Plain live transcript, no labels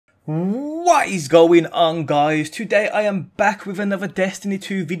What is going on, guys? Today I am back with another Destiny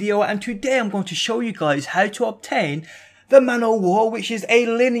 2 video, and today I'm going to show you guys how to obtain the Man O' War, which is a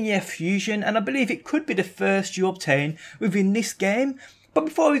linear fusion, and I believe it could be the first you obtain within this game. But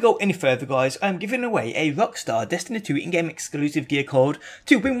before we go any further, guys, I am giving away a Rockstar Destiny 2 in-game exclusive gear code.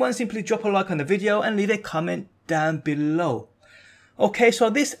 To win one, simply drop a like on the video and leave a comment down below. Okay, so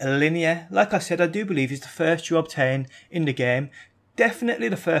this linear, like I said, I do believe is the first you obtain in the game. Definitely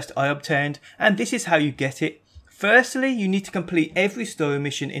the first I obtained, and this is how you get it. Firstly, you need to complete every story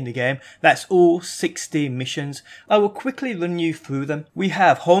mission in the game. That's all 60 missions. I will quickly run you through them. We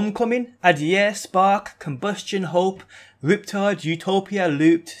have Homecoming, Adier, Spark, Combustion, Hope, Riptide, Utopia,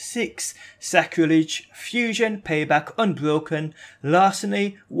 Looped, 6, Sacrilege, Fusion, Payback, Unbroken,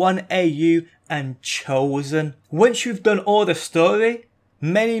 Larceny, 1 AU, and Chosen. Once you've done all the story,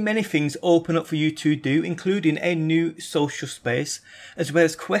 many things open up for you to do, including a new social space, as well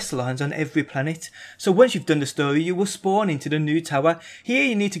as quest lines on every planet. So once you've done the story, you will spawn into the new tower. Here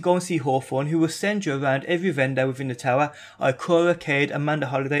you need to go and see Hawthorne, who will send you around every vendor within the tower: Ikora, Cade, Amanda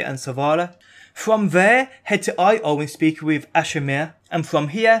Holiday and Zavala. From there, head to I.O. and speak with Ashamir, and from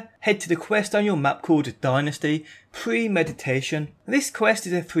here, head to the quest on your map called Dynasty, Premeditation. This quest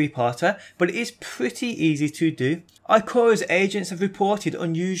is a 3-parter, but it is pretty easy to do. Ikora's agents have reported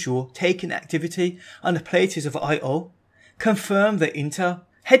unusual taken activity on the places of I.O. Confirm the intel.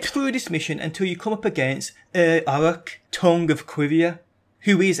 Head through this mission until you come up against Arak, Tongue of Quiria,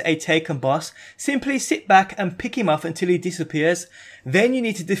 who is a taken boss. Simply sit back and pick him off until he disappears. Then you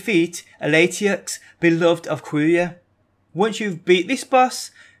need to defeat Elatiax, beloved of Quiria. Once you've beat this boss,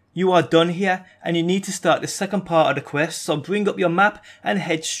 you are done here, and you need to start the second part of the quest, so bring up your map and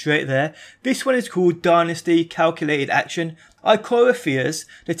head straight there. This one is called Dynasty Calculated Action. Ikora fears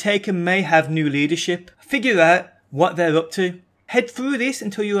the Taken may have new leadership. Figure out what they're up to. Head through this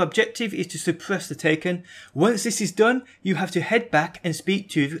until your objective is to suppress the Taken. Once this is done, you have to head back and speak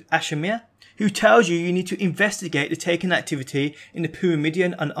to Ashamir, who tells you need to investigate the Taken activity in the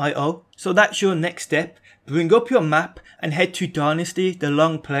Pyramidion on I.O. So that's your next step. Bring up your map and head to Dynasty, the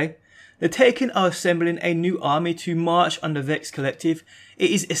long play. The Taken are assembling a new army to march on the Vext Collective. It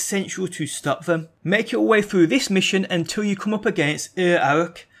is essential to stop them. Make your way through this mission until you come up against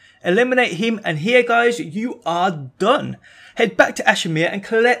Arak. Eliminate him, and here, guys, you are done. Head back to Ashamir and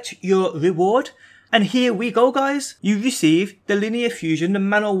collect your reward. And here we go, guys. You receive the linear fusion, the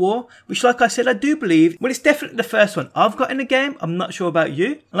Man O' War, which, like I said, I do believe, well, it's definitely the first one I've got in the game. I'm not sure about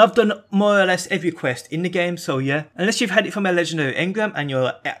you. And I've done more or less every quest in the game, so yeah. Unless you've had it from a legendary engram and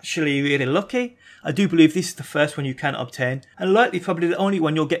you're actually really lucky, I do believe this is the first one you can obtain. And likely probably the only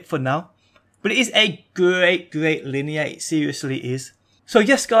one you'll get for now. But it is a great linear. It seriously is. So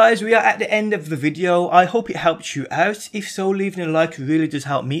yes, guys, we are at the end of the video. I hope it helped you out. If so, leaving a like really does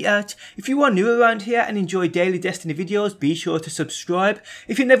help me out. If you are new around here and enjoy daily Destiny videos, be sure to subscribe.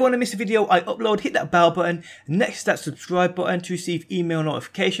 If you never want to miss a video I upload, hit that bell button next to that subscribe button to receive email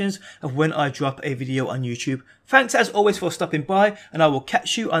notifications of when I drop a video on YouTube. Thanks as always for stopping by, and I will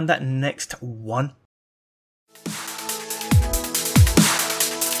catch you on that next one.